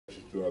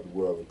throughout the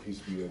world, and peace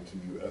be unto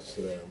you.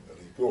 Assalamu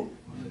alaikum.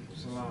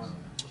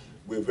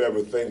 We're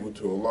very thankful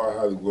to Allah,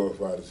 highly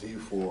glorified is He,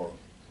 for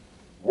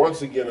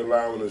once again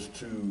allowing us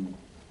to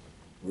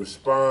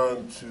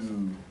respond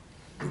to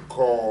the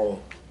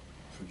call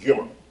for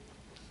Jumu'ah.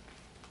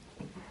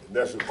 And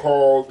that's a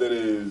call that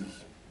is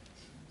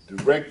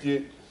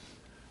directed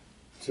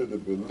to the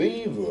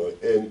believer,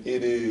 and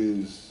it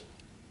is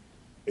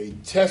a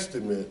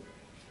testament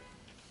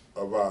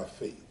of our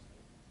faith.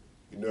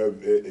 You know,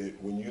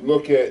 when you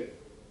look at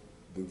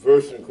the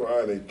verse in the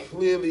Quran, it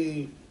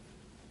clearly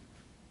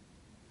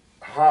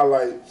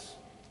highlights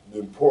the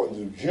importance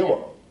of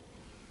Jumu'ah.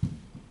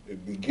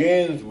 It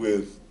begins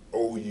with,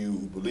 "O you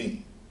who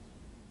believe."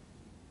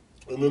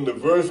 And then the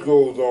verse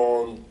goes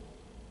on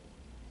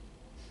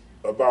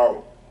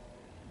about,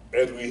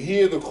 as we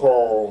hear the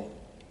call,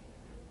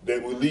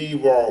 that we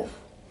leave off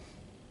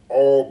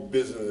all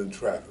business and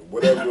traffic.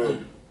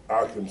 Whatever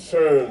our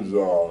concerns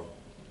are,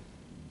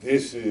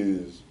 this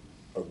is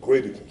a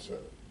greater concern.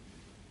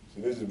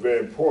 So this is very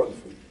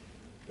important for you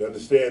to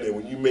understand that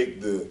when you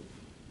make the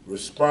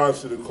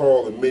response to the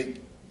call and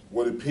make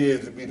what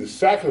appears to be the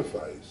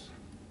sacrifice,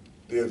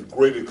 there's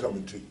greater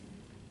coming to you.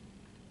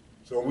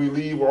 So when we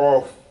leave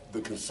off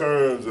the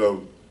concerns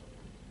of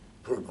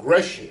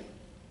progression,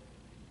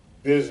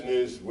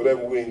 business,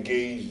 whatever we're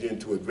engaged in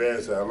to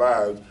advance our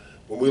lives,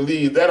 when we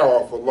leave that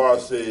off, Allah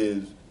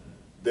says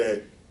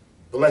that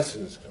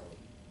blessings come.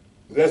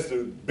 That's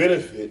the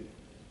benefit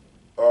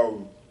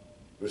of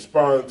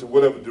responding to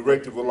whatever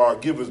directive Allah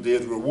gives us,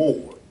 there's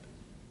reward.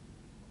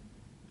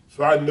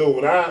 So I know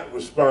when I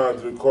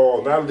respond to the call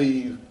and I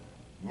leave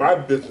my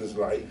business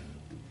life,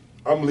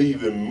 I'm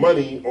leaving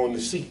money on the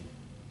seat.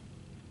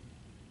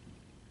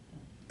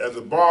 As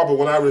a barber,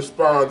 when I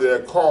respond to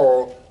that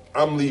call,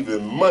 I'm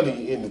leaving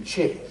money in the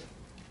chair.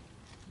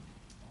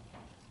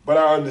 But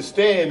I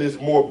understand it's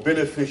more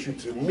beneficial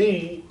to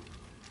me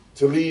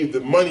to leave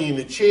the money in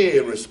the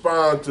chair and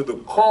respond to the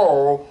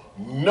call,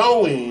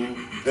 knowing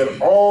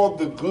that all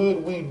the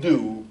good we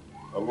do,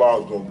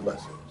 Allah is going to bless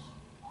us.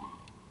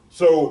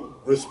 So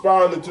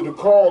responding to the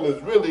call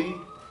is really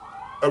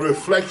a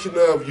reflection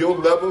of your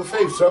level of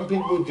faith. Some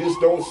people just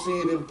don't see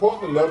it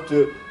important enough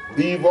to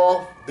leave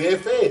off their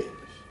affairs.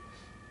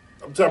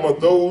 I'm talking about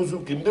those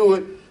who can do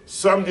it.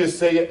 Some just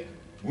say it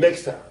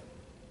next time,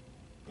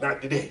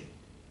 not today.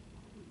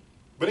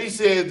 But he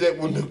says that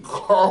when the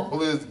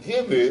call is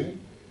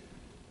given,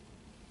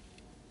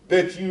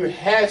 that you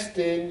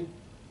hasten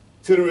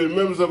to the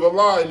remembrance of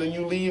Allah, and then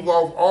you leave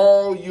off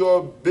all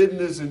your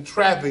business and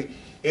traffic,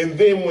 and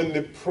then when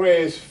the prayer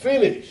is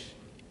finished,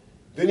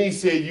 then he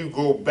said you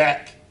go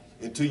back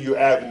into your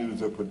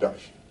avenues of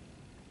production.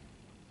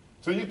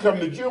 So you come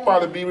to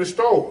Jumu'ah to be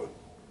restored.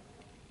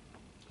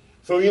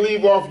 So you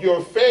leave off your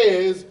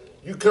affairs,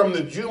 you come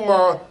to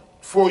Jumu'ah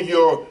for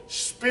your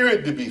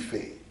spirit to be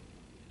fed.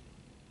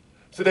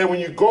 So that when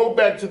you go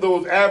back to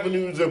those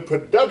avenues of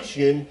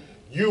production,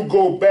 you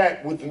go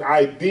back with an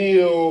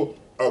ideal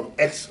of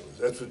excellence.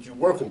 That's what you're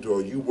working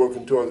toward. You're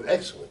working towards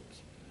excellence.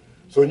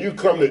 So when you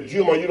come to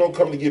Jumu'ah, you don't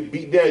come to get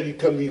beat down, you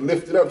come to be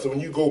lifted up. So when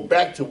you go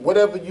back to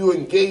whatever you're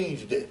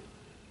engaged in,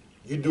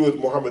 you do as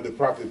Muhammad the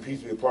Prophet,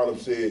 peace be upon him,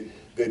 said,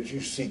 that you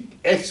seek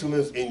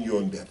excellence in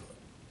your endeavor.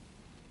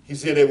 He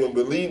said that when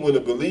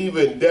the believer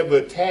endeavor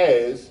a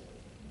task,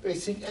 they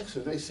seek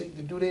excellence, they seek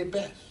to do their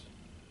best.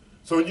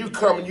 So when you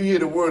come and you hear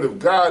the word of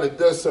God, it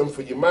does something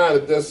for your mind,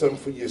 it does something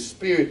for your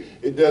spirit,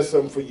 it does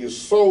something for your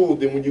soul.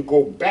 Then when you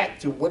go back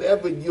to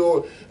whatever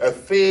your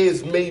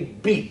affairs may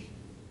be,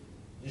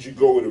 you should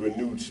go with a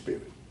renewed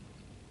spirit.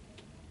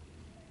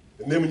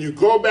 And then when you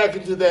go back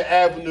into that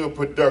avenue of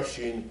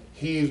production,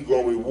 he's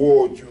going to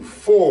reward you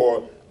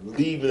for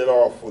leaving it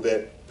off for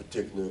that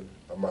particular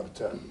amount of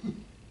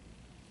time.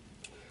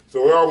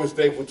 So we're always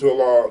thankful to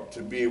Allah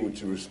to be able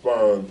to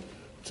respond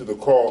to the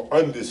call,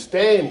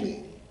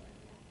 understanding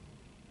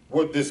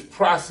what this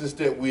process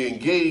that we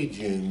engage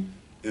in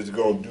is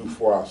going to do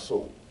for our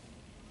soul.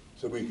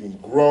 So we can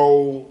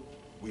grow,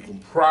 we can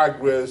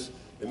progress,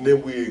 and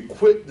then we're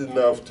equipped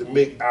enough to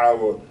make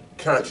our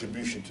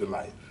contribution to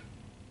life.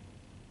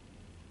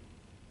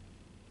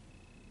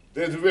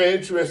 There's a very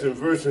interesting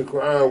verse in the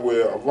Quran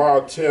where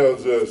Allah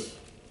tells us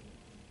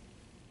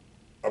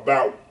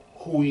about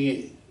who He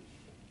is.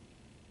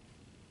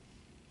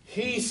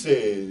 He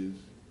says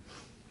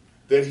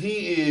that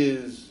He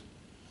is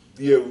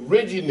the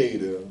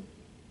originator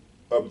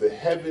of the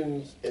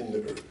heavens and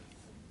the earth.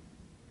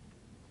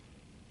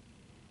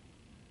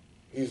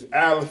 He's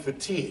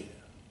Al-Fatir,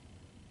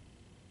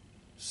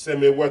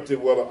 Semiwati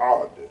wal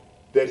Ard,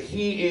 that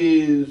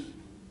He is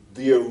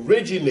the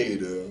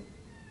originator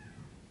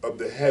of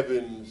the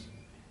heavens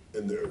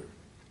and the earth.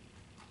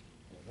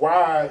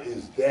 Why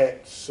is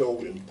that so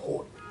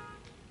important?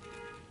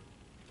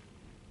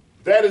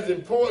 That is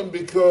important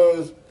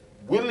because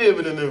we live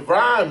in an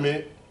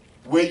environment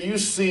where you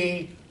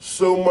see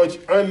so much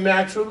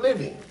unnatural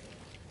living.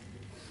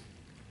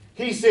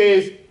 He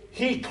says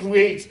He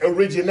creates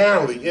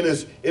originality in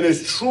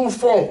his true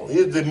form.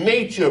 It's the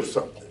nature of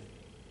something.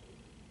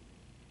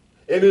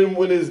 And then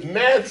when it's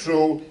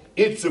natural,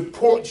 it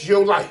supports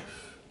your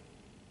life.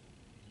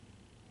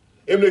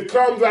 And when it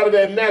comes out of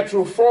that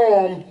natural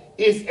form,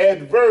 it's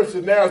adverse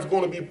and now it's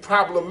going to be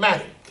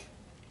problematic.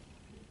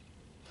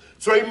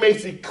 So he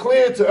makes it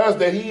clear to us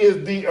that he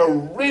is the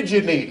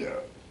originator.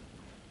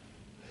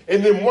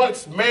 And then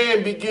once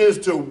man begins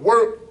to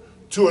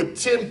work to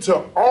attempt to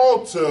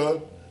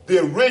alter the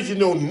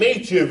original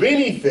nature of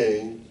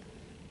anything,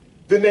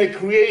 then that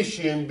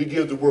creation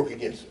begins to work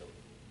against him.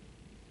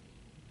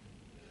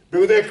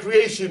 Because that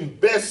creation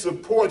best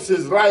supports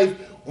his life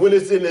when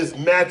it's in its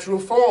natural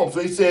form. So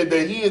he said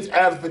that he is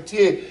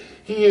Al-Fatir,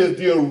 he is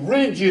the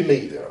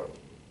originator.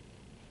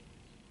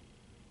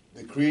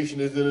 The creation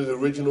is in its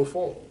original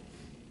form.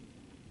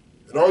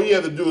 And all you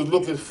have to do is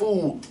look at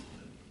food.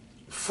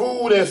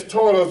 Food has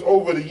taught us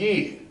over the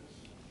years.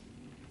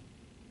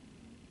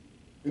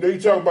 You know, you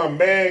talk about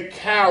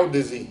mad-cow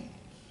disease.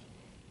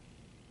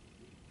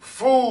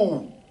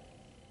 Food,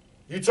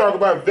 you talk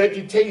about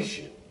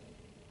vegetation,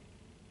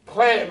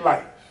 plant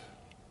life.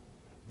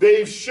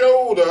 They've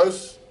showed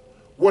us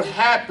what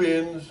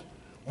happens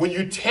when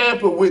you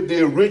tamper with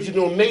the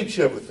original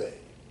nature of a thing.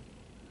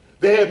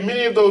 They have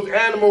many of those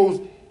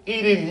animals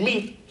eating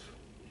meat,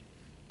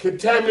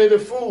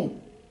 contaminated food,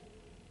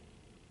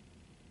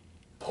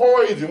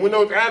 poison. When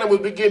those animals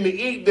begin to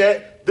eat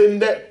that,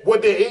 then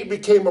what they ate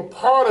became a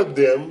part of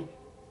them,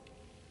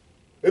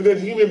 and then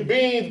human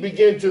beings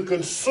began to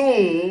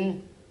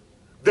consume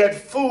that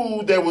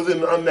food that was in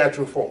an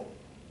unnatural form.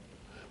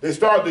 They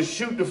started to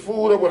shoot the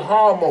food up with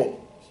hormones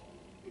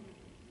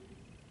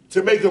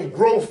to make them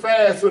grow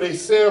fast so they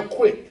sell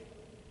quick.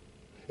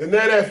 And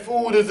now that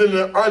food is in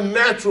an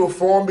unnatural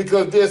form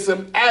because there's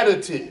some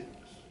additives.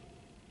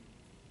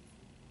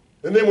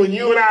 And then when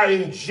you and I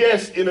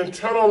ingest and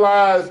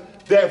internalize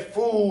that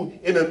food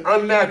in an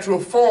unnatural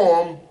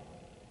form,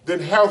 then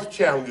health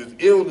challenges,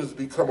 illness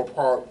become a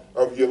part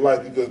of your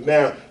life because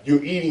now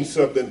you're eating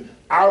something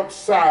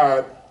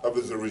outside of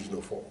its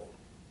original form.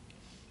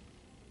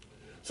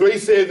 So he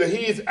says that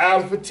he is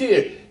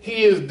Al-Fatir.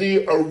 He is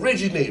the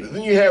originator.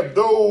 Then you have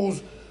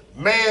those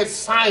mad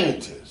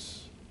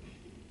scientists,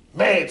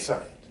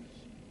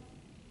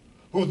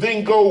 who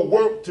then go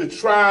work to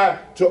try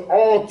to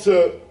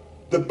alter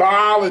the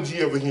biology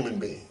of a human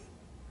being.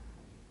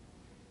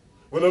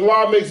 When the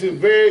law makes it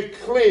very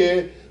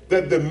clear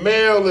that the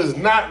male is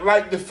not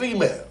like the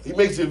female. He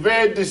makes it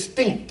very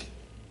distinct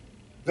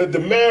that the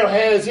male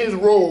has his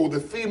role, the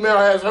female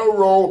has her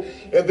role,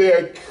 and they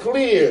are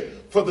clear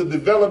for the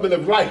development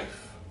of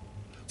life.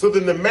 So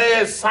then the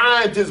mad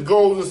scientist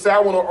goes and says, I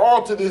want to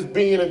alter this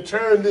being and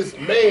turn this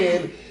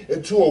man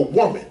into a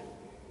woman.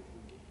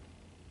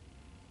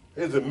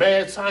 He's a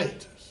mad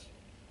scientist.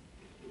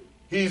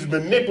 He's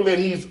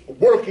manipulating, he's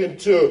working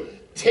to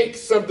take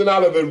something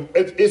out of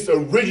its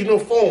original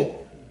form.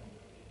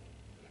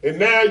 And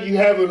now you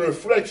have a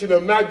reflection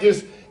of not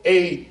just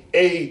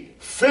a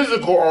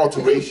physical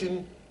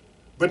alteration,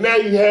 but now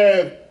you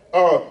have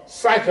a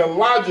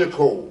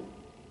psychological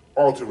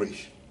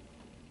alteration.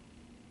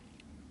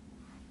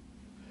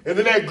 And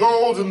then that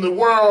goes in the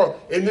world,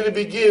 and then it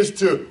begins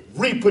to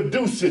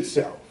reproduce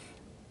itself.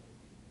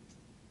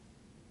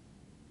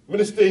 I mean,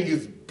 this thing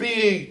is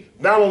big,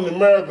 not only in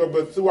America,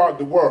 but throughout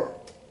the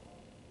world,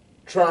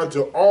 trying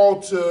to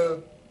alter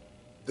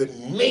the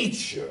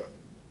nature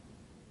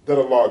that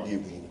Allah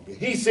gives the human being.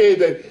 He said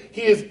that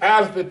he is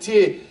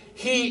Al-Fatir,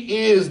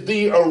 he is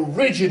the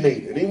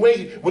originator. And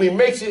when he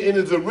makes it in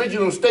its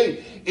original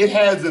state, it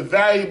has a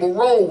valuable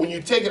role. When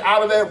you take it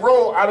out of that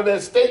role, out of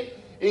that state,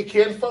 it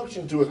can't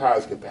function to its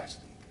highest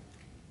capacity.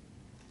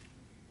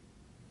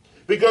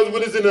 Because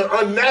when it's in an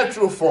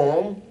unnatural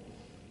form,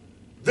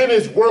 then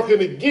it's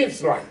working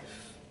against life.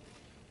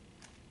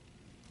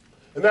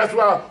 And that's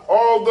why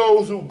all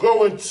those who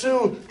go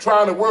into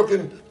trying to work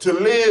to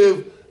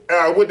live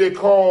what they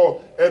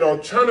call an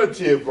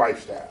alternative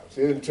lifestyle.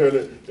 See,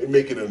 they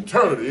make it an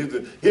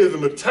alternative. Here's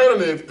an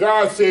alternative.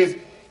 God says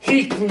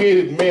he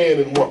created man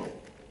and woman.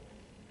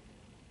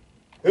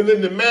 And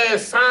then the mad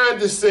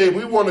scientists say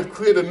we want to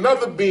create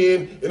another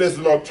being, and it's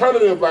an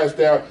alternative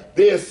lifestyle.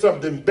 There's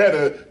something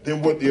better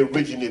than what the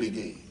originator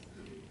gave.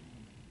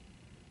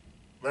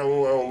 I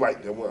don't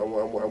like that. I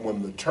want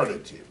an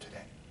alternative to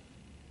that.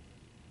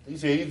 He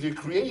said he's the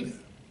creator.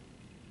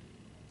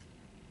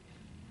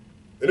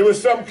 And then when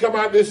something comes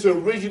out this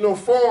original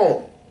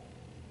form,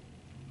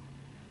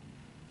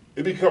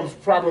 it becomes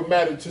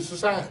problematic to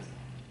society.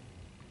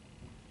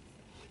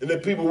 And then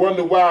people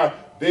wonder why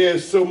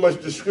there's so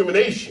much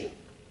discrimination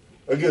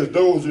against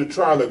those who are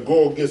trying to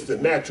go against the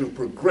natural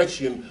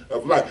progression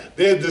of life.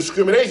 There's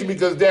discrimination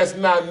because that's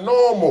not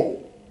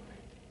normal.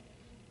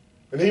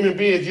 And human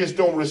beings just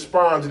don't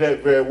respond to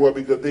that very well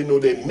because they know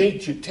that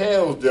nature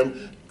tells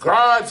them,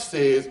 God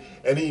says,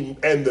 and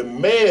the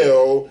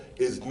male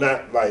is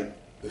not like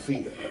the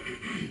female.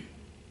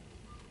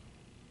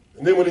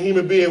 And then when a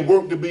human being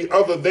works to be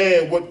other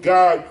than what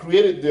God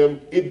created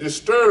them, it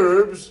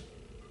disturbs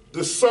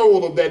the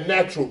soul of that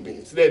natural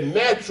being. So that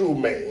natural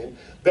man,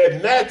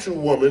 that natural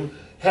woman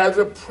has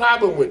a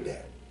problem with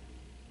that.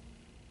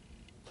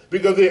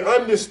 Because they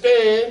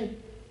understand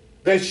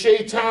that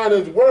Shaitan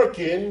is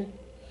working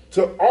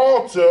to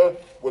alter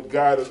what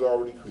God has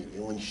already created.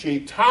 And when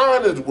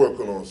Shaitan is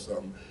working on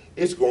something,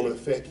 it's going to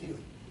affect you.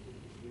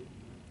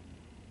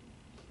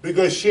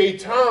 Because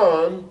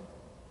Shaitan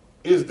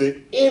is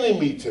the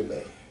enemy to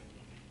man.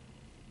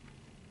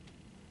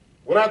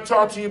 When I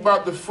talk to you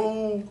about the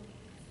food,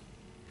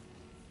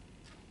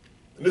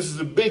 and this is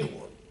a big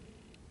one,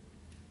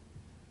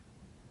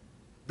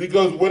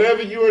 because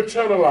whatever you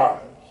internalize,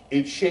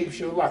 it shapes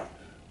your life.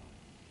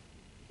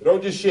 It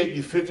don't just shape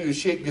your physical, it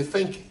shapes your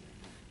thinking.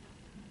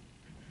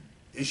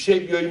 It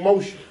shapes your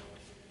emotion.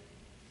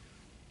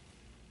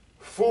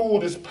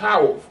 Food is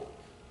powerful.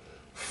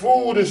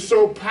 Food is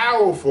so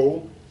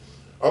powerful,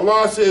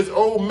 Allah says,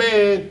 "O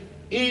man,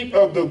 eat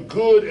of the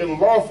good and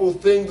lawful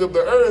things of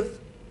the earth,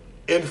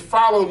 and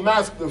follow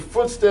not the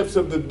footsteps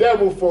of the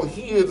devil, for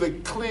he is a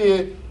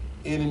clear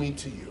enemy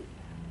to you."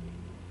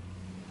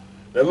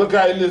 Now look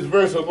how in this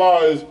verse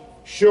Allah is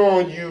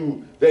showing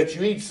you that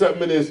you eat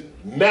something in its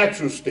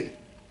natural state.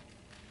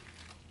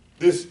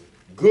 This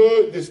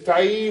good, this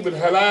tayyib and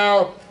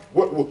halal,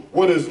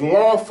 what is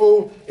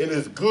lawful and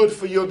is good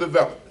for your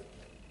development.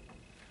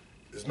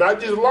 It's not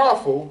just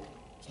lawful,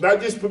 it's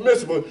not just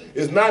permissible,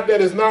 it's not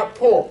that it's not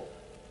pork,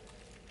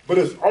 but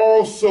it's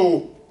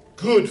also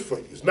good for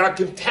you. It's not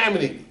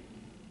contaminated.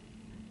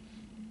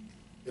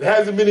 It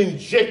hasn't been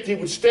injected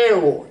with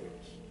steroids.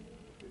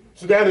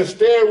 So that the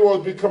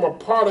steroids become a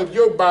part of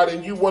your body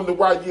and you wonder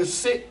why you're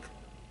sick.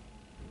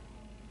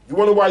 You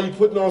wonder why you're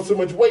putting on so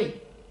much weight.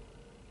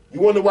 You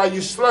wonder why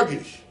you're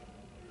sluggish.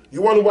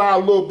 You wonder why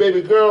little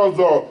baby girls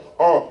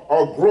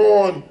are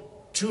growing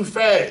too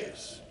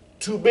fast,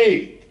 too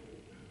big.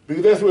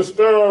 Because that's what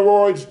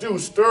steroids do.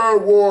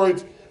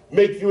 Steroids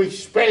make you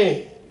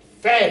expand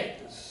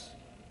fast.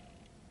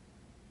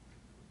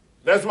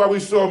 That's why we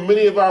saw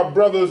many of our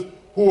brothers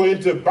who are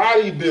into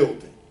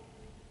bodybuilding.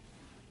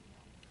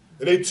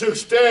 And they took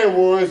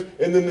steroids,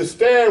 and then the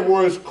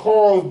steroids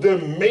caused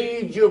them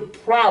major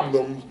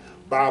problems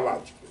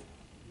biologically.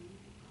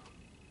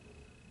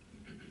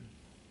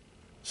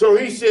 So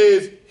he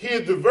says,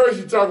 here's the verse,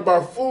 he talks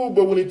about food,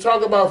 but when he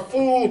talks about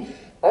food,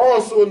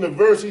 also in the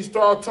verse he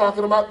starts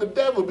talking about the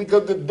devil,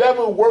 because the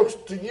devil works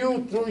to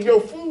you through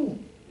your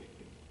food.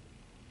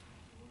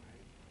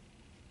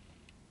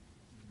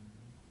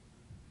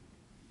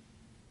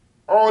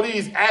 All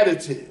these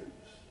additives,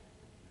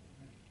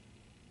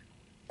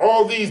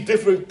 all these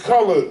different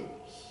colors,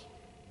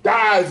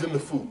 dyes in the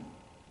food.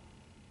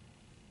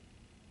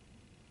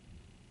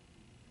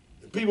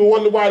 People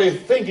wonder why their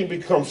thinking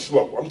becomes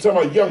slower. I'm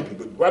talking about young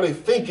people, why their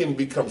thinking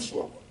becomes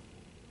slower.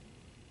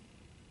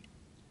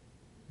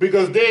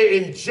 Because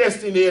they're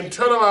ingesting, they're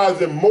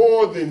internalizing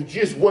more than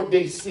just what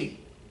they see.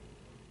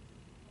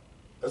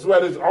 That's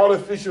why there's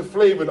artificial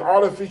flavor and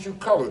artificial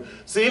color.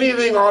 See,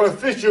 anything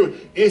artificial,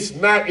 it's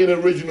not in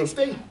original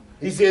state.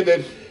 He said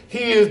that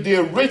he is the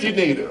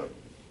originator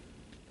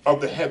of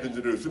the heavens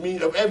and earth. I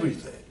mean, of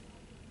everything.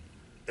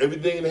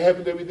 Everything in the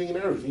heavens, everything in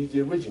the earth. He's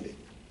the originator.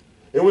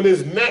 And when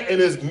it's in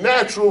its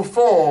natural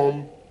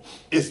form,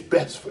 it's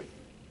best for you.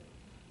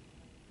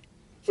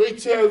 So he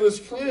tells us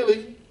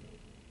clearly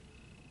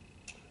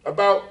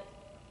about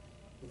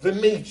the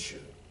nature.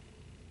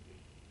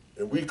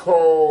 And we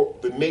call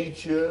the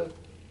nature,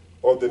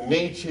 or the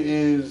nature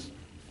is,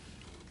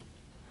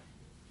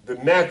 the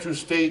natural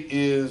state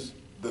is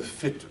the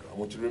fitra. I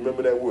want you to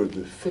remember that word,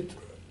 the fitra.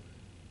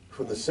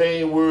 From the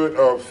same word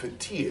of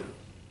fatir.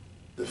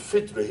 The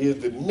fitra, here's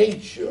the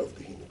nature of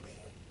the human being.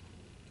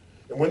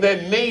 And when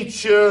that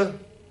nature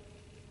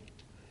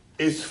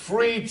is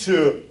free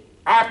to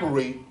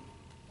operate,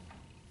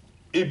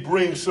 it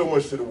brings so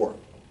much to the world.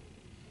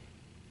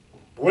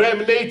 When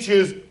that nature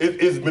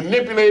is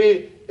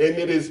manipulated and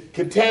it is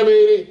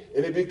contaminated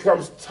and it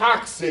becomes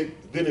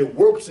toxic, then it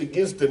works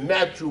against the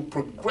natural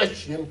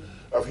progression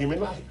of human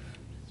life.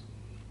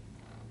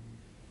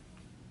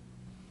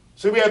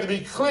 So we have to be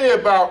clear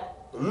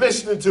about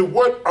listening to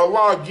what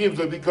Allah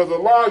gives us, because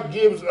Allah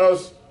gives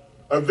us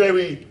a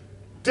very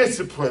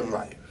disciplined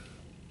life.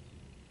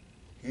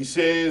 He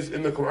says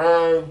in the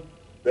Quran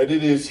that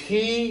it is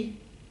He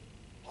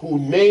who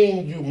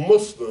named you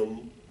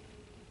Muslim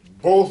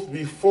both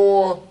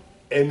before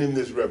and in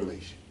this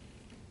revelation.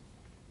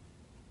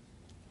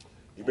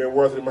 Imam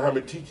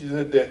Muhammad teaches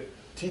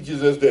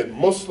us that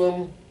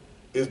Muslim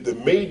is the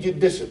major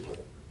discipline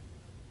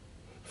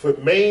for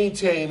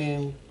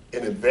maintaining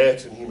and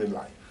advancing human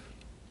life.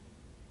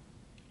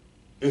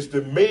 It's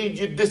the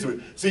major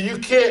discipline. So you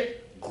can't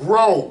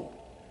grow.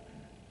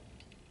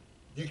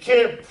 You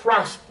can't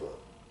prosper.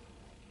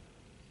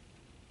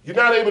 You're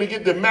not able to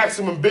get the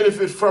maximum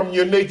benefit from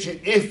your nature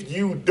if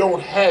you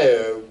don't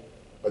have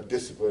a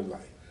disciplined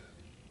life.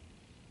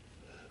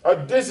 A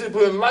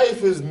disciplined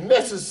life is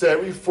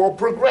necessary for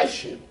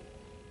progression.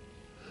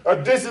 A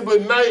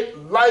disciplined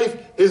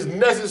life is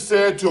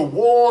necessary to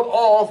ward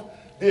off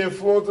the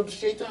influence of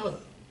Shaitan.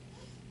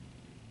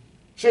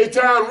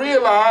 Shaitan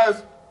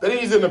realized that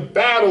he's in a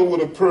battle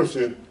with a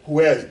person who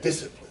has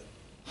discipline.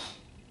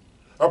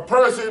 A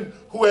person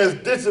who has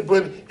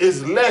discipline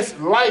is less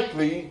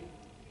likely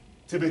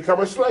to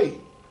become a slave.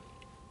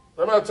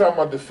 I'm not talking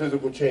about the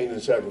physical chain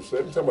and shackle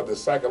slave. I'm talking about the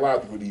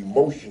psychological, the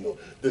emotional,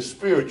 the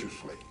spiritual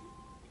slave,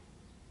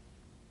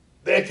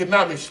 the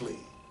economic slave.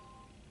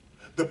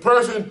 The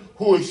person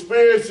who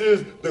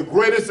experiences the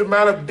greatest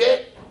amount of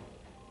debt,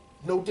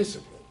 no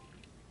discipline.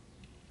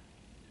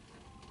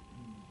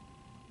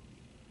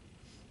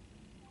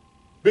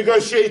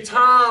 Because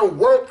Shaitan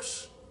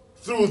works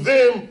through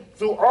them,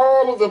 through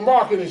all of the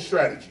marketing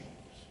strategies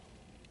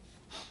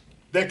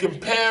that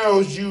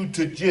compels you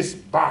to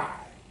just buy,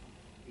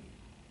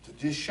 to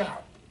just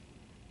shop.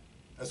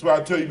 That's why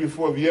I tell you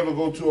before, if you ever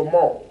go to a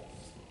mall,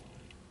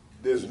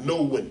 there's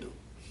no windows.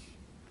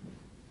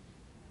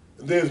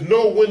 There's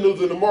no windows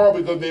in the mall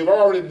because they've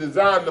already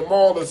designed the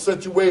mall in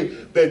such a way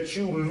that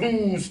you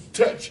lose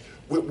touch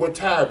with what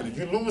time it is.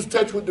 You lose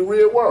touch with the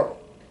real world.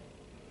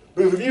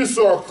 Because if you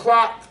saw a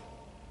clock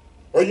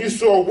or you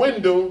saw a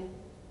window,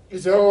 you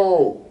say,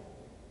 oh,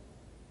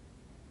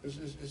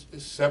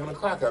 it's 7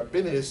 o'clock. I've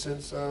been here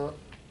since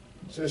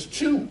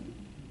 2.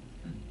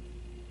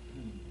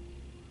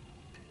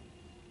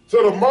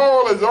 So the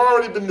mall has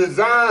already been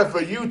designed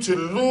for you to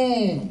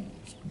lose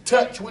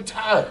touch with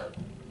time.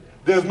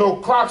 There's no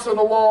clocks on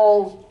the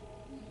walls,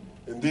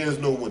 and there's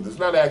no windows. It's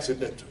not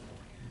accidental.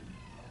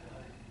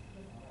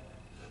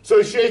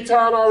 So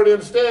Shaitan already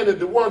understands that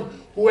the one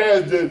who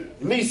has the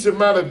least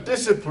amount of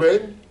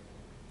discipline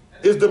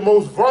is the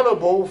most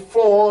vulnerable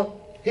for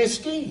his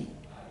scheme.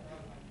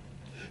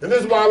 And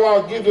this is why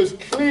Allah gives us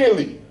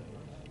clearly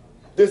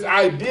this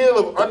ideal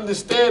of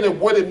understanding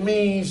what it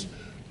means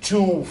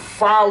to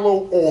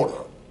follow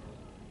order.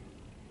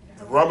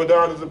 And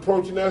Ramadan is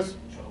approaching us.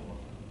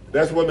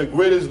 That's one of the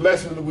greatest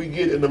lessons we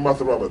get in the month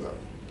of Ramadan.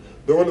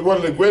 One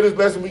of the greatest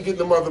lessons we get in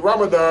the month of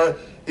Ramadan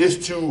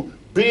is to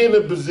be in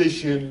a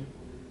position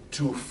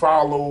to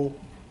follow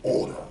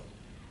order.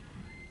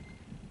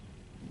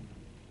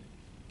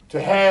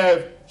 To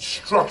have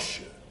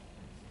structure.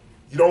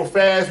 You don't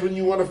fast when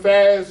you want to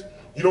fast.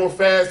 You don't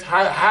fast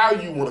how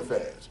you want to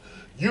fast.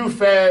 You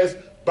fast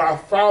by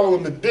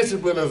following the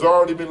discipline that's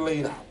already been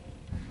laid out.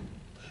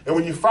 And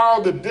when you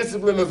follow the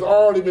discipline that's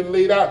already been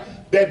laid out,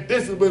 that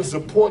discipline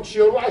supports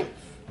your life.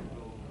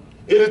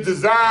 It is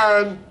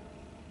designed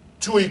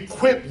to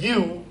equip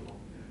you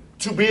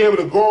to be able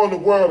to go in the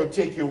world and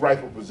take your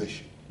rightful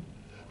position.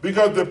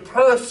 Because the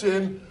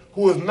person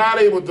who is not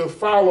able to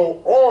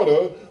follow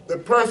order, the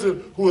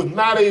person who is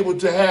not able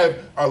to have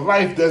a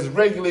life that's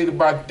regulated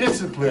by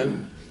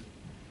discipline,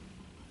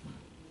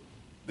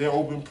 they're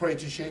open prey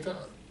to Shaitan.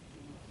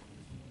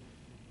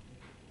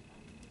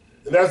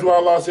 And that's why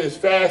Allah says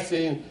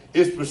fasting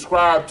is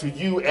prescribed to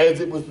you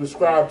as it was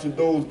prescribed to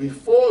those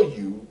before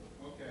you,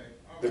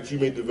 that you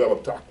may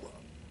develop taqwa.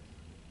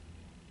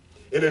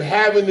 And in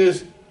having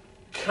this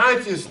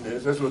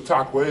consciousness, that's what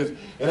taqwa is,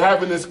 and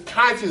having this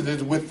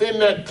consciousness, within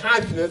that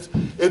consciousness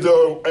is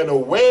an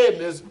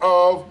awareness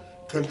of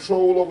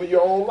control over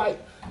your own life.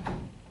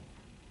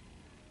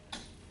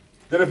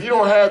 That if you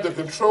don't have the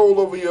control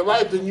over your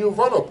life, then you're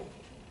vulnerable.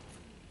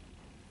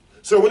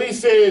 So when he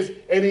says,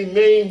 and he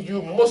named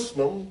you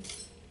Muslim,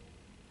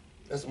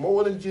 that's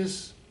more than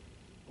just,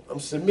 I'm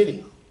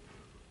submitting.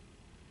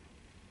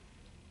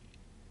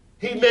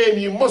 He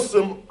named you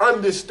Muslim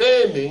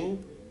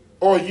understanding,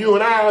 or you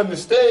and I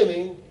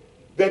understanding,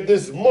 that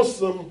this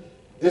Muslim,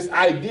 this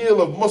ideal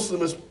of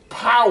Muslim is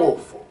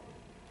powerful.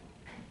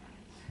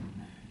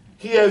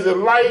 He has a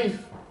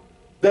life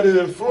that is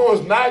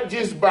influenced not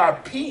just by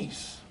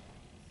peace,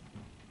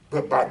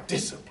 but by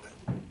discipline.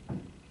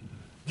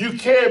 You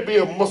can't be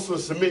a Muslim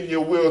submitting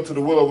your will to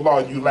the will of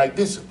Allah and you lack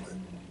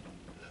discipline.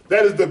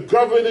 That is the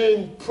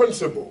governing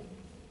principle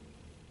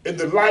in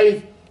the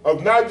life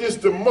of not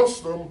just the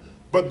Muslim,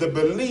 but the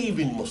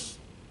believing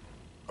Muslim.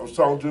 I was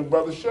talking to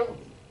Brother Sheldon.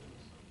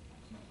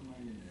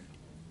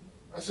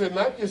 I said,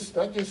 not just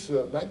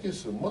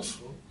a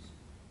Muslim,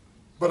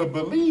 but a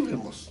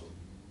believing Muslim.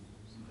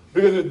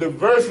 Because the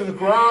verse in the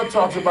Quran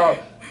talks about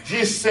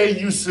just say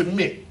you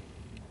submit,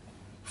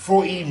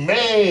 for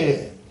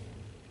Iman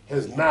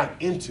has not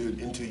entered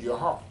into your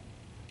heart.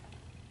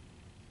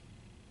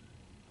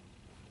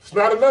 It's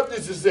not enough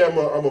just to say I'm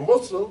a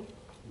Muslim,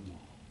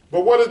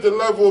 but what is the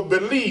level of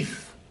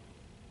belief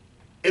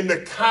in the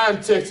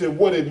context of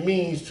what it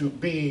means to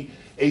be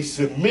a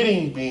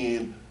submitting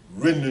being,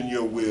 rendering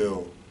your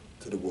will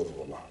to the will of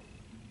Allah?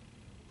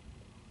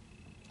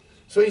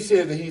 So he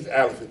says that he's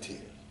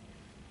Al-Fatir.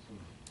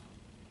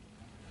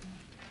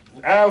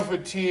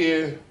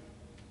 Al-Fatir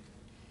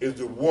is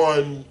the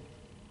one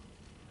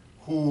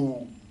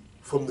who,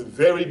 from the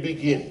very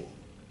beginning,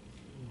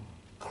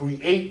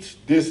 creates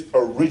this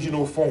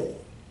original form.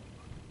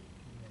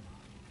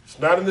 It's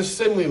not an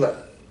assembly line.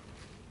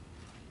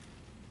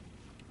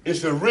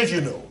 It's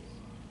original.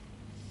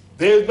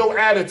 There's no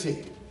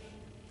additive.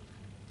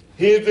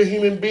 Here's the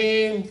human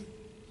being.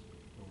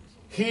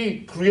 He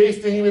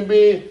creates the human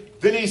being.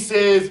 Then he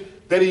says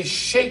that he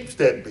shapes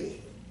that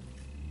being.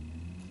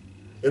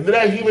 And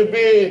that human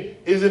being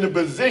is in a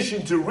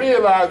position to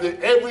realize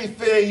that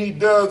everything he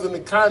does in the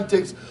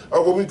context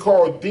of what we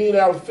call Deen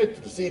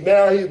al-Fitr. See,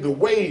 now here's the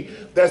way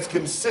that's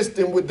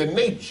consistent with the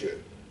nature.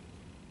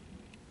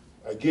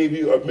 I gave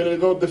you a minute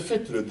ago the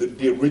fitra,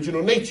 the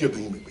original nature of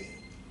the human being.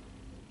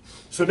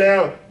 So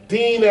now,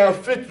 Deen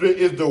al-Fitr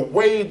is the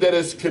way that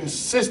is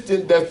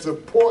consistent, that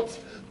supports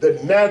the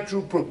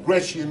natural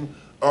progression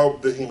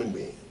of the human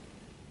being.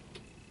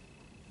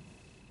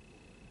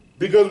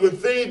 Because when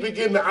things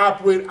begin to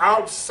operate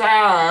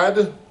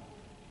outside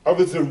of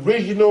its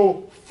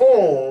original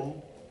form,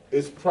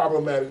 it's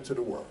problematic to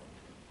the world.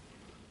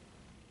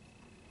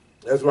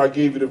 That's why I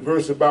gave you the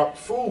verse about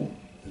food.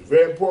 It's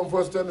very important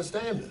for us to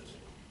understand this.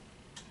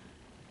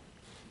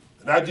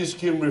 And I just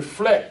can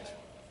reflect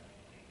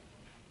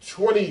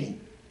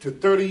 20 to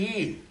 30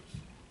 years.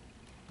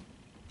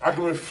 I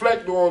can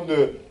reflect on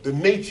the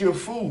nature of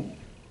food.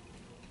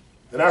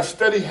 And I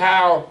study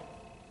how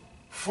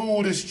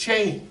food has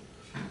changed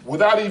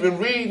without even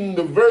reading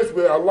the verse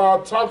where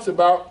Allah talks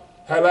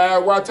about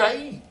halal wa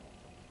ta'id,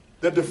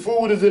 that the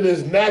food is in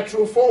its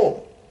natural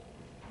form.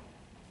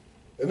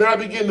 And I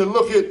began to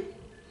look at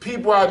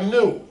people I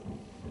knew.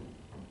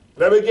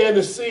 And I began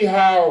to see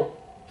how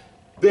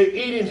their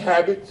eating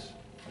habits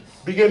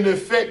began to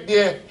affect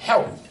their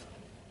health.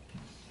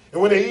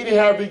 And when their eating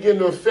habits began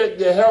to affect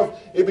their health,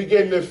 it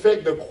began to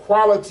affect the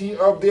quality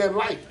of their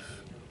life.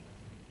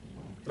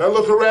 And I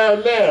look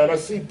around now and I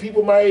see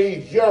people my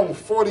age, young,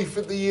 40,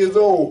 50 years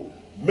old,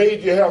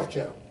 major health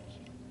challenges.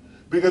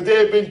 Because they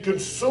have been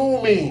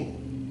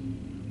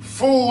consuming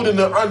food in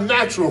an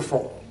unnatural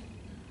form.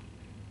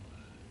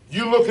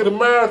 You look at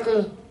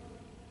America,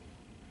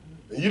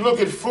 and you look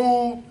at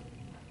food,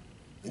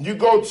 and you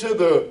go to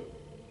the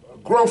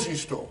grocery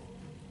store,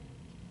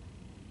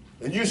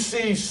 and you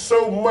see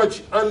so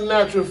much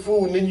unnatural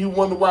food, and then you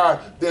wonder why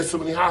there's so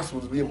many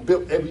hospitals being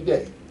built every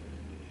day.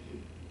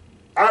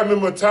 I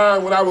remember a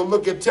time when I would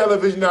look at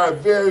television, I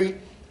very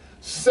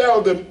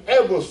seldom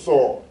ever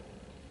saw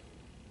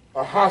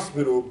a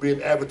hospital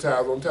being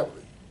advertised on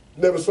television.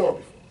 Never saw it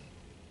before.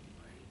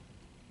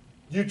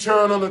 You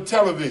turn on the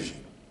television,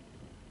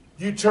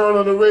 you turn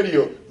on the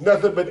radio,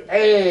 nothing but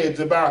ads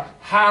about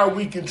how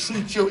we can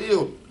treat your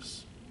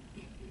illness.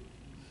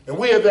 And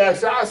we have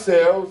asked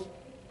ourselves,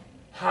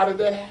 how did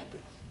that happen?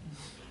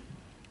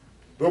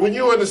 But when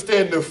you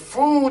understand the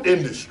food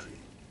industry,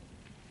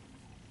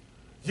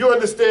 you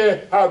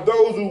understand how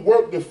those who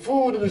work the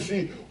food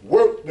industry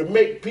work to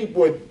make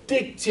people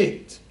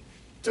addicted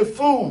to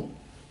food.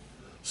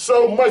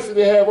 So much that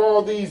they have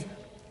all these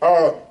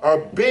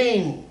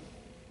Bean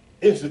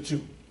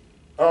Institute,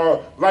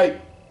 like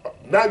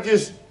not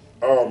just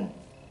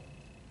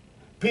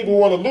people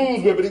want to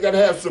lose weight, but they got to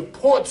have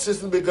support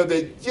systems because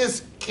they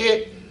just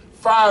can't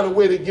find a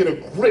way to get a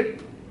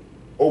grip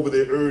over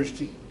their urge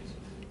to eat.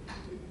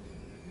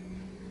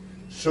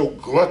 So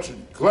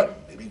glutton,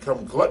 they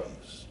become gluttons.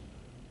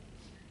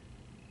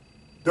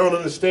 Don't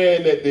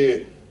understand that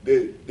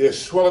they're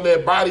swelling their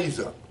bodies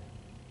up.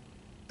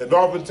 And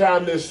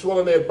oftentimes they're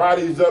swelling their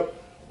bodies up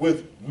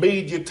with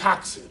major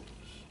toxins.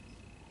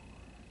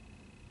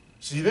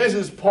 See, this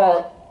is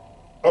part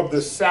of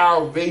the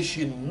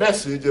salvation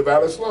message of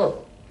Al-Islam,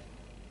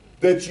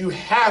 that you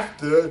have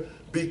to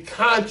be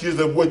conscious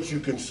of what you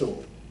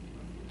consume.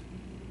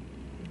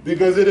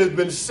 Because it has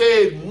been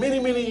said many,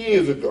 many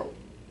years ago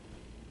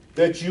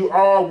that you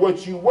are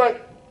what you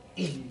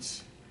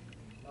eat.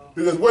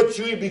 Because what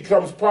you eat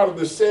becomes part of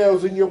the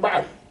cells in your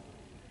body.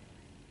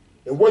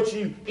 And what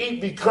you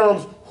eat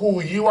becomes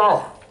who you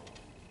are.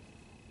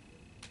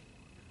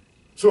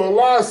 So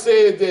Allah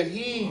said that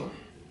He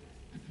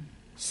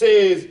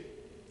says,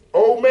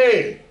 "O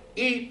man,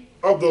 eat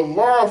of the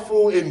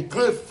lawful and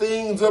good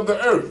things of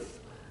the earth,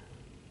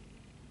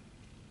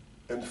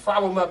 and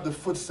follow not the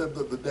footsteps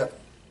of the devil.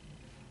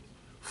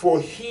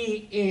 For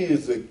he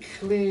is a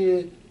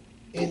clear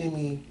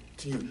enemy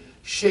to you."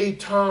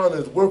 Shaitan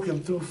is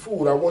working through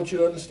food. I want you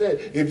to understand.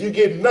 If you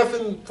get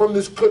nothing from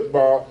this cook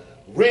bar,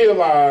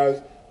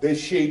 realize that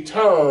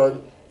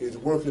Shaitan is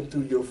working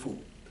through your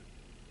food.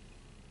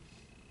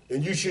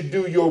 And you should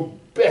do your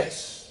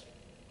best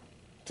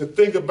to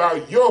think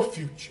about your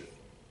future,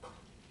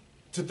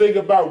 to think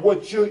about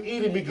what you're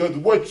eating, because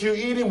what you're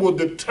eating will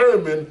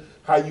determine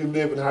how you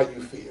live and how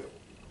you feel.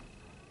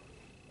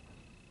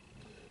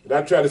 And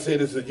I try to say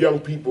this to young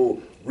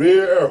people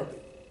real early.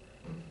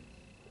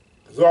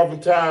 Because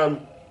oftentimes,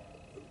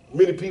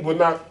 many people are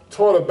not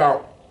taught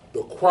about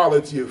the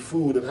quality of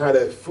food and how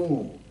that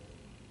food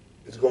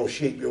is going to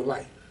shape your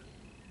life.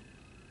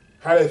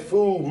 How that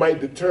food might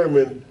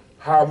determine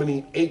how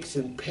many aches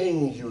and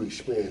pains you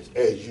experience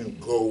as you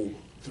go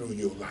through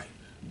your life.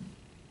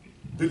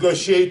 Because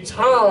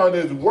Shaitan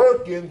is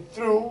working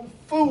through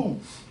food.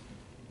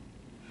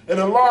 And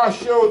Allah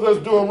shows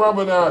us during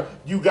Ramadan,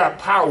 you got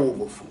power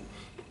over food.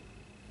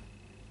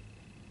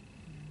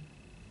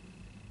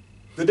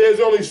 That there's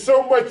only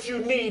so much you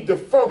need to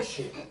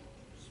function.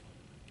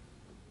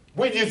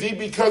 We just eat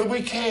because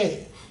we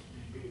can.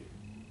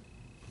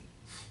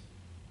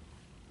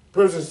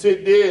 Person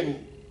sit there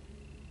and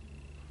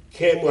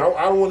Can't move.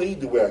 I don't want to eat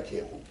the way I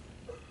can't move.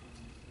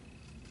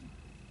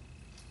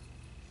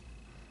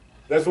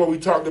 That's what we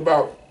talked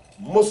about.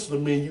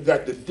 Muslim mean you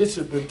got the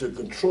discipline to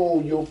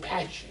control your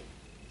passion.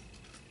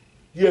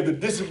 You have the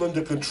discipline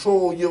to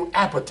control your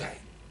appetite.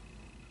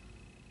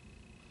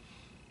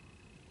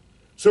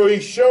 So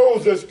he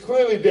shows us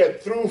clearly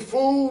that through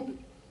food,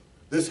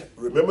 this,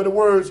 remember the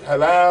words,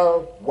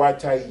 halal wa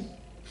tayyib,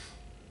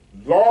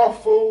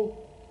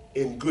 lawful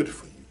and good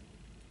for you.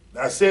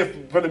 Now I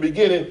said from the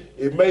beginning,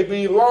 it may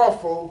be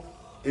lawful,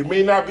 it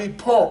may not be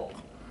pork.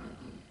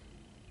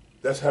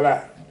 That's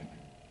halal.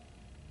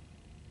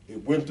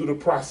 It went through the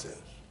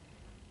process.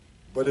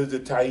 But is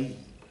it tayyib?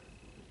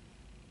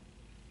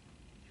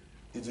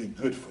 Is it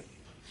good for you?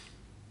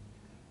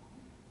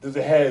 Does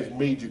it have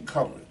major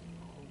coloring?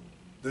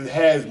 Does it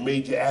have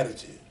major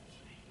additives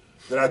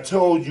that I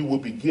told you will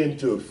begin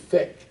to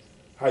affect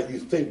how you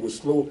think,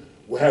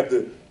 will have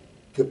the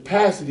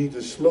capacity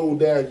to slow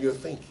down your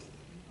thinking?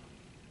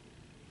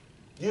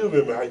 You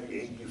remember how you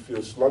ate, you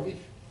feel sluggish?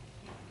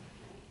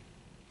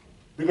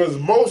 Because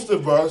most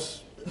of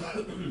us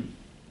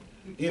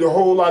eat a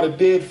whole lot of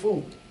dead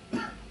food.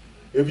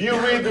 If you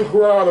read the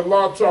Quran,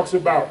 Allah talks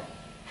about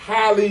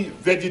highly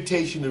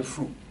vegetation and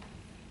fruit.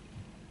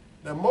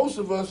 Now most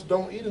of us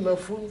don't eat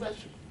enough fruit and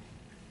vegetables.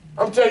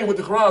 I'm telling you what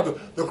the Quran does.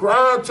 The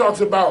Quran talks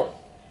about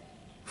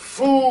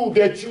food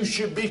that you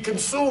should be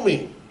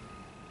consuming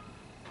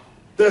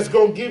that's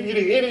going to give you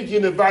the energy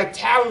and the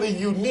vitality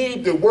you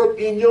need to work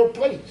in your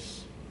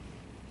place.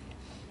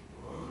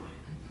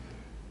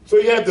 So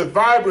you have the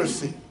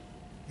vibrancy,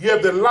 you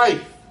have the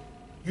life,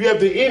 you have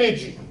the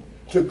energy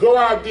to go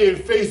out there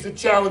and face the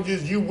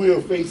challenges you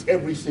will face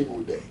every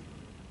single day.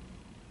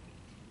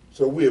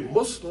 So we're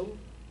Muslim.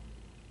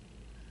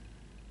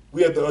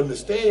 We have to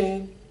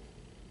understand,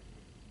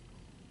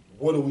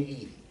 what are we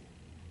eating?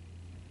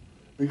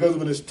 Because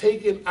when it's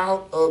taken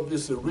out of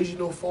this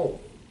original form,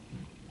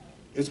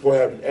 it's going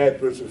to have an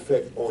adverse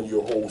effect on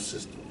your whole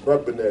system.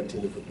 ربنا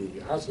آتنا في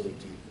الدنيا حسنة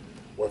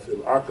وفي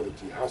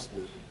الآخرة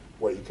حسنة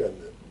وقنا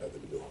عذاب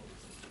النار.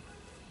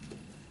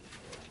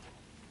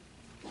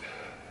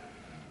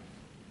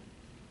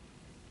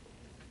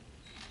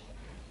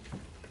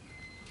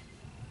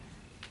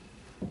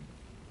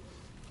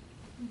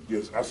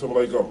 Yes,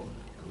 assalamu alaikum.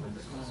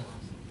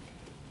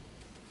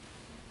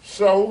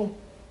 So,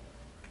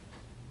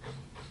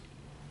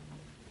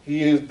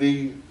 he is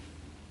the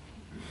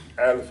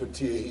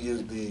Al-Fatir, he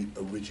is the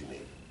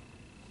originator.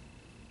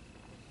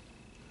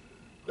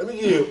 Let me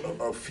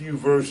give a few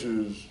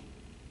verses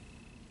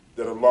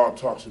that Allah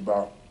talks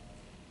about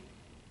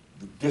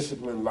the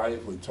disciplined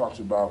life, where he talks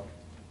about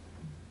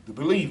the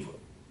believer.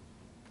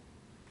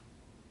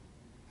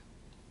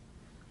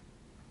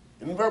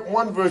 In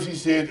one verse he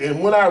said,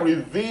 and when I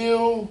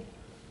reveal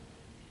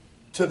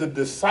to the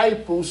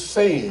disciples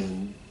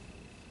saying,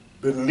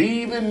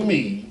 believe in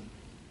me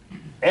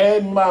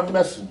and my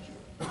messenger,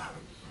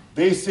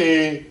 they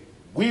said,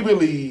 we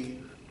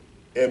believe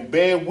and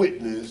bear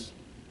witness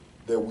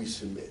that we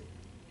submit.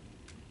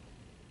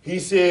 He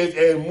says,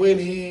 and when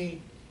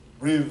he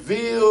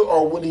revealed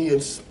or when he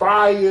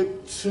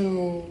inspired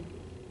to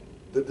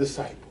the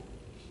disciples.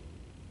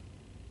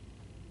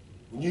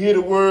 When you hear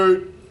the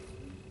word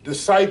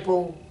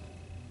disciple,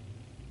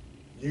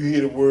 you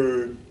hear the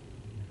word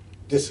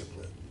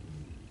discipline.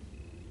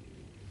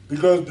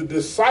 Because the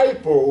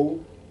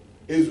disciple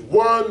is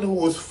one who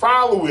was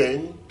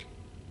following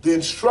the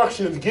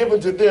instructions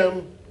given to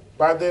them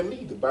by their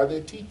leader, by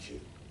their teacher.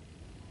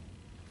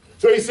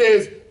 So he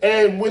says,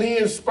 and when he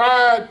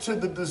inspired to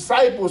the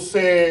disciples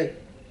saying,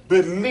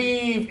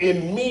 believe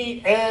in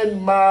me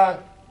and my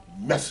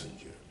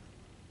messenger.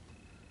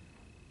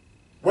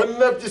 Wasn't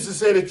enough just to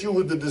say that you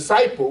were the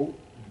disciple.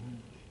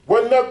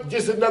 Wasn't enough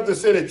just enough to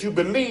say that you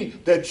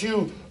believe, that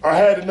you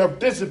had enough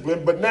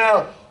discipline, but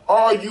now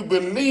are you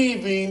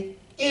believing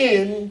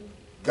in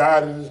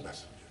God and his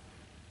messenger?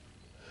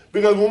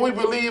 Because when we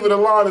believe in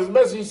Allah and his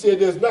messenger, he said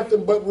there's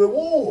nothing but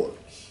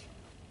rewards.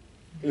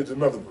 Here's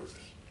another verse.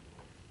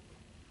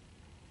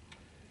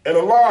 And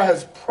Allah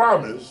has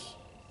promised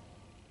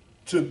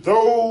to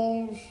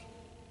those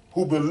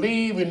who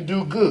believe and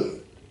do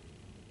good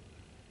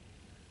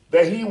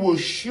that he will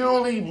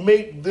surely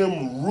make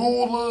them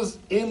rulers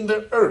in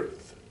the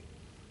earth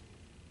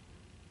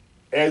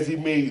as he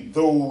made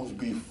those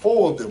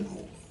before them rulers.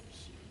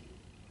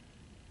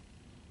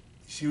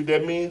 See what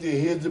that means?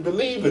 Here's the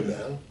believer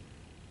now.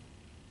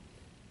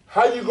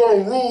 How you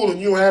going to rule and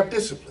you don't have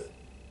discipline?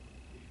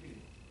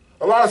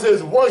 Allah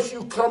says once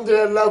you come to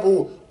that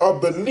level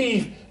of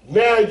belief,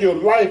 now your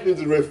life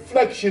is a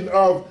reflection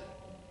of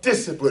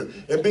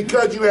discipline. And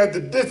because you have the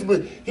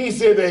discipline, he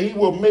said that he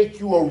will make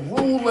you a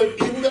ruler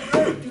in the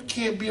earth. You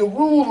can't be a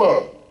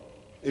ruler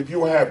if you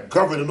don't have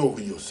governing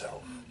over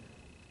yourself.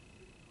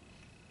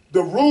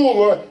 The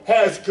ruler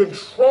has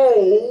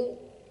control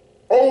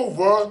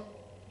over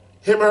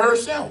him or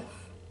herself.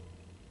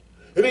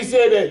 And he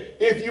said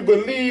that if you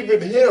believe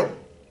in him,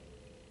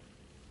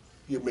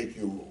 he'll make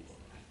you a ruler.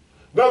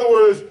 In other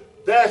words,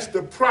 That's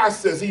the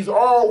process. He's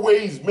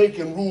always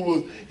making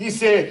rulers. He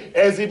said,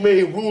 as he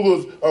made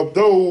rulers of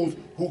those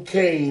who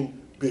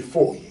came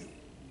before you.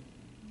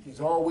 He's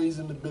always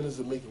in the business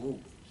of making rulers.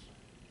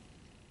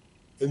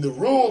 And the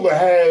ruler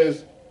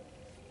has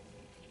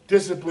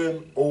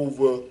discipline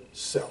over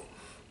self.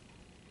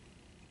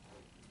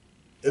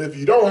 And if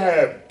you don't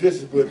have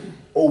discipline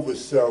over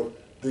self,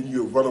 then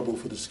you're vulnerable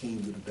for the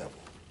schemes of the devil.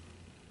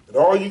 And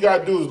all you got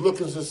to do is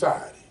look in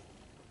society.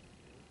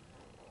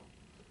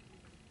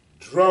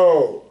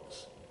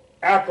 Drugs,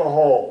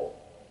 alcohol,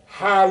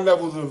 high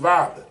levels of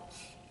violence.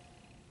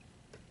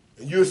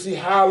 And you'll see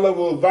high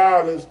level of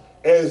violence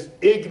as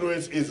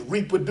ignorance is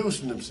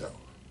reproducing themselves.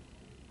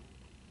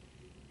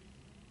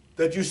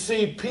 That you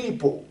see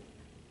people,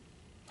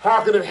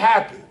 how can it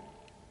happen?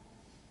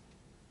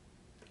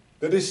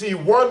 That they see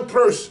one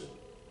person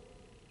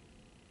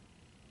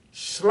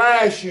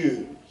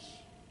slashes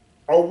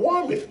a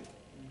woman,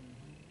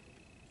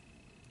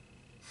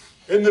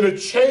 and then a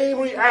chain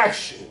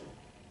reaction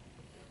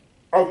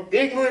of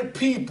ignorant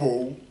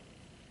people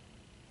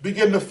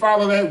begin to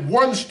follow that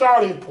one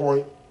starting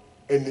point,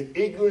 and the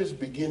ignorance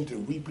begin to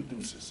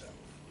reproduce itself.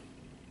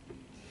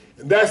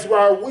 And that's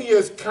why we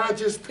as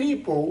conscious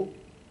people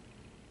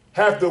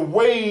have to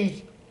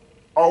wage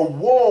a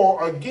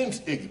war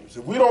against ignorance.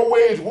 If we don't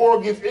wage war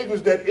against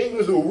ignorance, that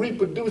ignorance will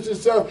reproduce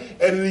itself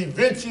and it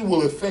eventually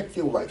will affect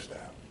your lifestyle.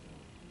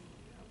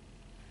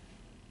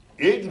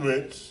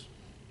 Ignorance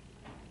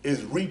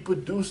is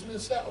reproducing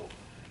itself.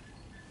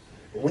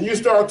 And when you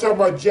start talking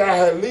about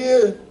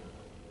jahiliyah,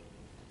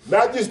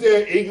 not just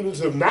their ignorance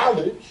of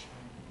knowledge,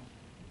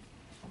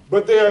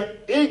 but they're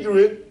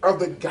ignorant of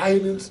the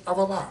guidance of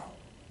Allah.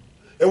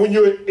 And when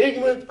you're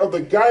ignorant of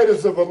the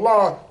guidance of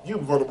Allah, you're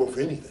vulnerable for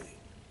anything.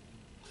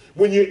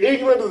 When you're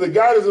ignorant of the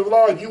guidance of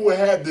Allah, you will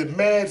have the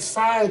mad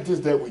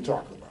scientist that we're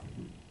talking about.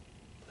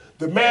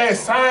 The mad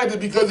scientist,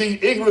 because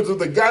he's ignorant of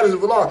the guidance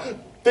of Allah,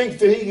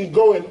 thinks that he can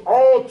go and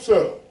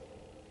alter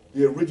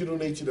the original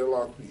nature that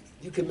Allah created.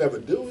 You can never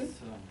do it.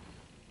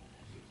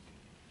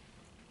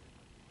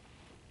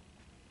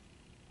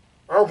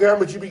 I don't care how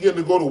much you begin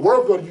to go to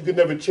work on it, you can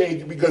never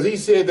change it, because he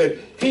said that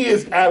he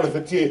is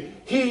Al-Fatir.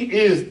 He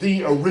is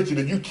the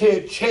original. You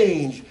can't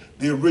change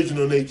the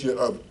original nature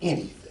of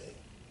anything,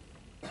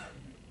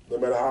 no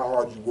matter how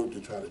hard you work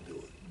to try to do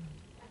it.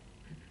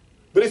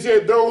 But he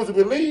said those who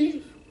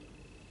believe,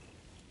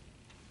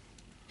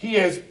 he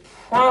has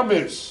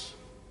promised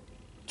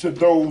to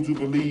those who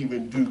believe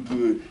and do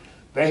good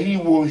that he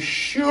will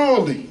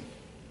surely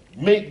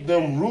make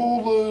them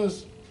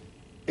rulers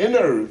in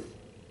earth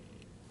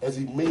as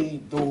he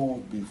made those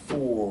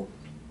before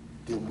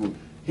them rule.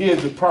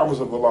 Here's the promise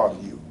of Allah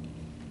to you.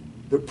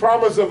 The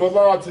promise of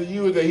Allah to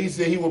you is that he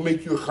said he will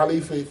make you a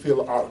Khalifa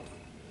fil ard.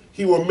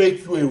 He will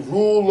make you a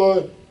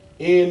ruler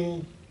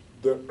in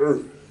the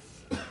earth.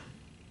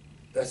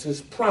 That's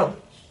his promise.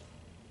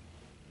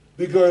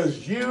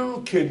 Because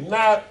you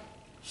cannot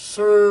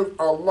serve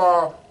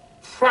Allah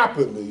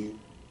properly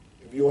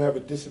if you don't have a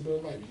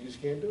disciplined life. You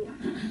just can't do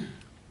it.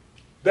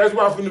 That's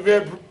why from the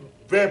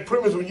very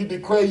premise, when you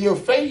declare your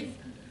faith,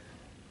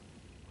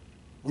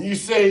 when you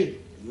say,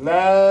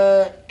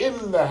 La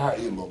ilaha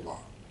illallah,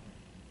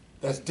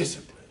 that's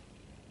discipline.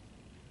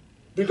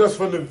 Because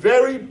from the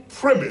very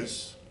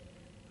premise,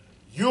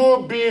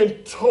 you're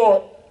being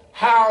taught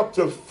how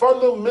to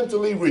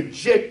fundamentally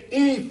reject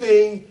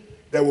anything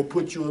that will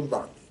put you in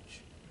bondage.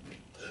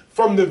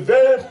 From the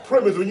very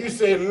premise, when you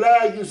say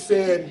la, you're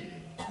saying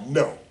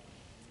no.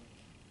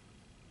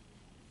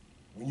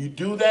 When you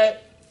do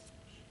that,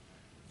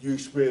 you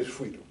experience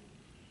freedom.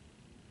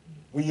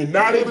 When you're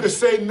not able to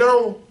say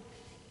no,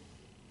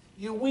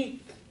 you're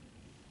weak.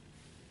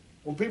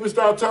 When people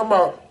start talking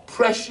about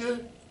pressure,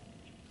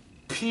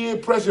 peer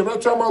pressure, I'm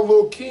not talking about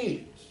little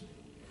kids.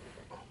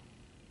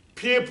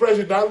 Peer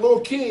pressure, not little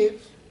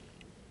kids.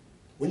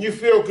 When you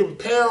feel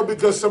compelled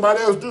because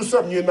somebody else do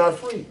something, you're not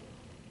free.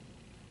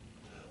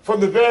 From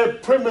the very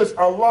premise,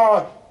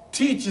 Allah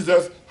teaches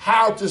us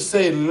how to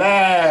say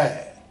La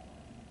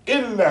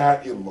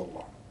ilaha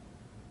illallah.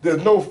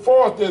 There's no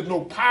force, there's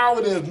no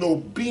power, there's no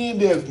being,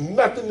 there's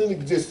nothing in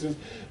existence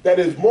that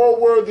is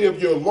more worthy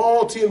of your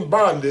loyalty and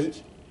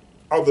bondage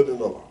other than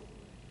Allah.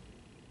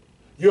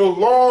 Your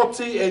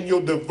loyalty and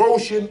your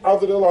devotion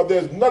other than Allah,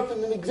 there's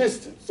nothing in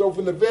existence. So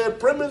from the very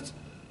premise,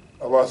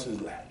 Allah says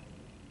La.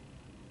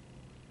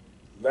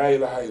 La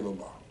ilaha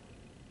illallah.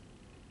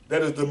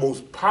 That is the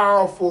most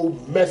powerful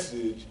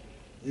message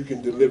you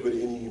can deliver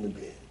to any human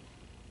being.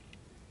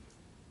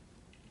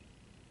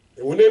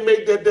 And when they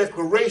make that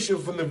declaration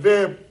from the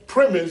very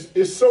premise,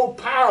 it's so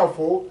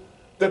powerful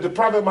that the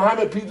Prophet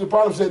Muhammad, peace be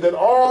upon him, said that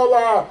all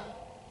our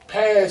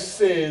past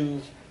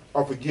sins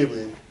are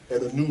forgiven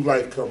and a new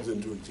life comes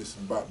into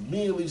existence by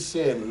merely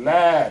saying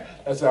La.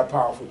 That's how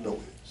powerful no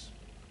is.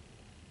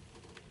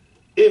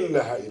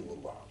 Ilaha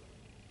illallah.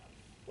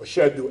 Wa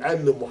shahadu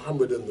anna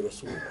Muhammadan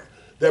Rasulullah.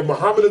 That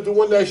Muhammad is the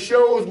one that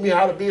shows me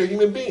how to be a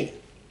human being.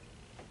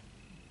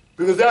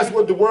 Because that's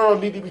what the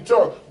world needs to be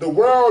taught. The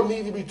world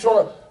needs to be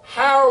taught,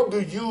 how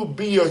do you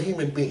be a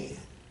human being?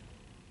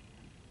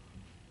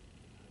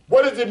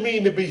 What does it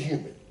mean to be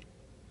human?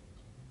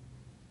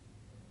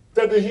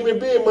 That the human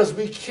being must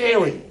be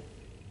caring.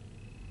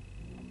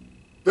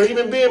 The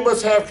human being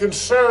must have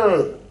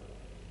concern,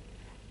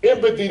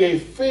 empathy they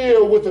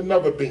feel with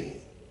another being.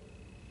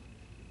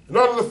 In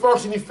order to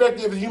function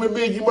effectively as a human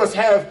being, you must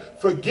have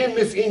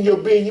forgiveness in your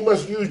being. You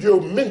must use your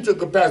mental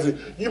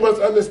capacity. You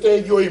must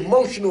understand your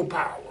emotional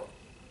power.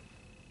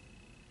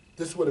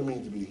 This is what it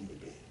means to be a human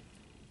being.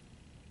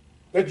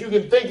 That you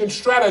can think and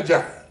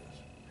strategize.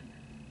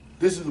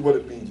 This is what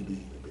it means to be a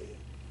human being.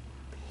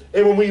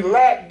 And when we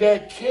lack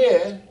that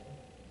care,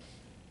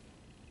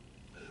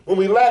 when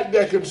we lack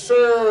that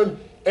concern,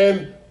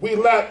 and we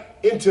lack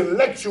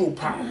intellectual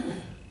power,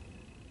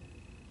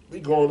 we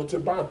go into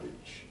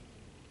bondage.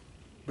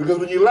 Because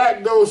when you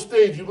lack those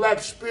things, you lack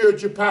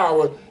spiritual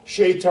power,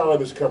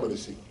 Shaitan is coming to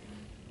see you.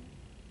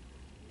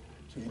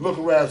 So you look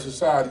around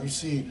society, you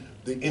see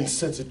the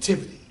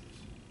insensitivities.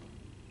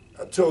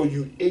 I told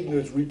you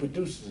ignorance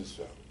reproduces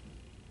itself.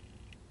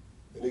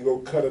 And they go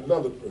cut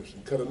another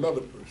person, cut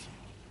another person,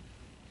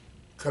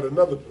 cut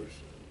another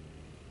person.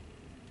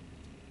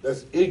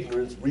 That's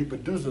ignorance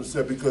reproducing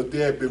itself because they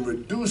have been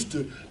reduced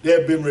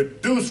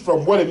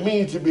from what it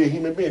means to be a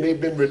human being. They've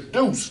been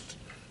reduced.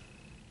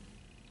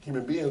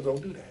 Human beings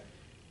don't do that.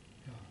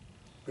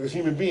 Because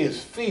human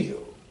beings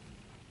feel.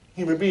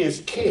 Human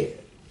beings care.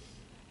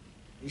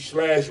 You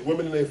slash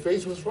women in their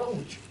face, what's wrong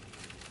with you?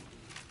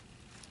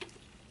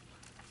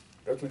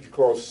 That's what you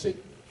call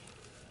sickness.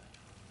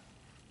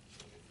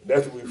 And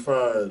that's what we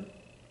find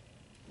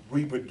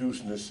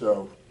reproducing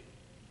itself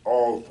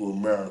all through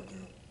America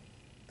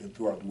and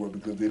throughout the world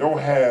because they don't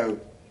have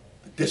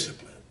the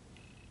discipline.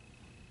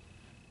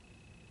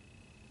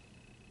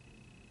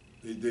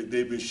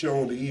 They've been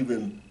shown to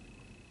even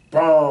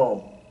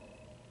bomb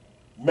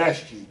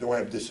masjids, don't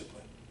have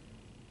discipline.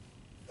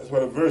 That's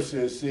what the verse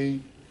says,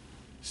 see?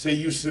 Say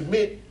you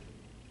submit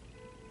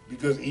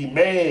because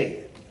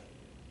Iman,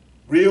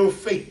 real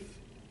faith,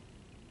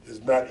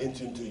 is not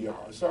entered into your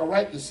heart. It's all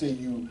right to say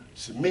you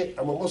submit,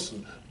 I'm a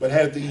Muslim, but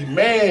has the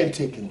Iman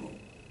taken root?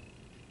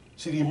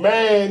 See, the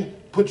Iman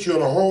puts you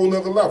on a whole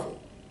nother level.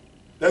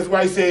 That's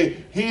why he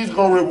said he's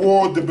going to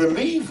reward the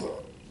believer.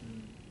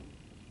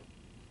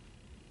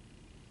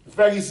 In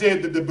fact, he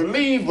said that the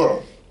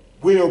believer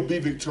will be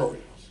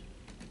victorious.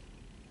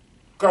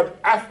 Qad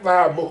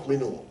aflaha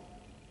mu'minun.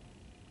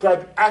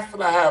 Qad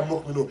aflaha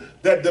mu'minun.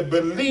 That the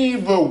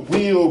believer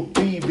will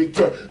be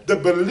victorious. The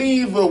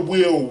believer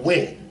will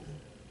win.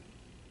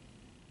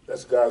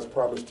 That's God's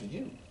promise to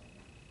you.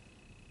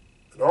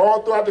 And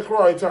all throughout the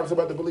Quran, he talks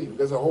about the believer.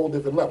 That's a whole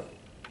different level.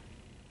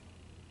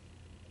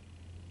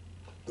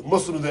 The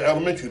Muslim is the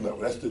elementary level.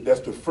 That's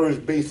the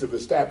first base of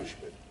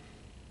establishment.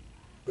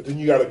 But then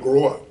you got to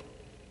grow up.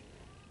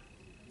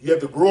 You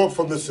have to grow up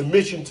from the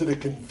submission to the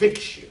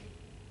conviction.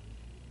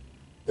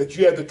 That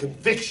you have the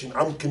conviction,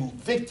 I'm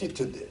convicted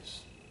to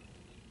this.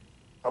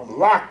 I'm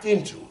locked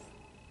into it.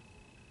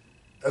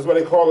 That's why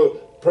they call a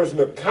person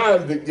a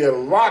convict. They're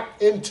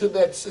locked into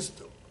that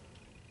system.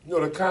 You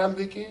know what a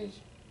convict is?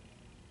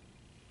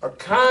 A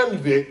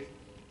convict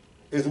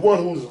is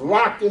one who's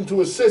locked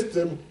into a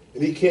system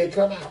and he can't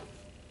come out.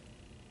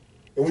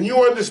 And when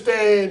you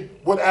understand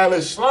what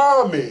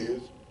Al-Islam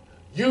is,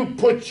 you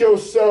put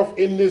yourself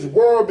in this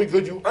world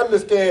because you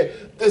understand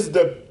this is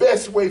the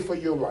best way for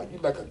your life.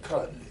 You're like a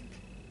convict.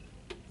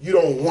 You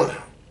don't want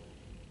out.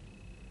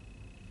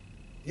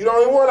 You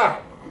don't even want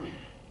out.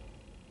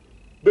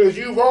 Because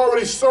you've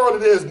already saw that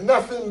there's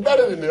nothing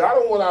better than this. I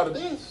don't want out of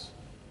this.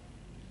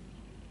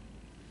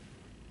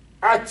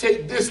 I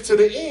take this to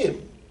the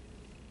end.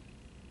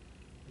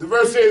 The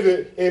verse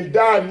says, and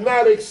die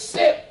not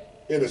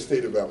except in a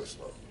state of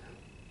Al-Islam.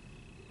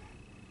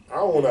 I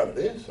don't want out of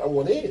this. I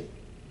want in. In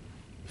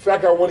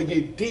fact, I want to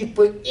get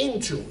deeper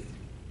into it.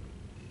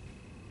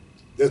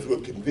 That's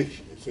what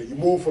conviction is. So you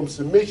move from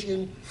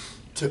submission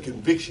to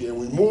conviction. And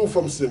we move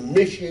from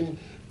submission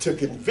to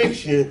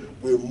conviction,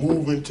 we're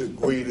moving to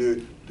greater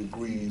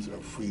degrees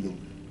of freedom.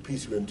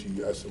 Peace be unto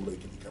you. Assalamu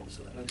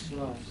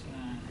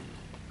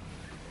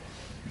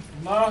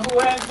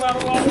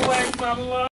alaikum.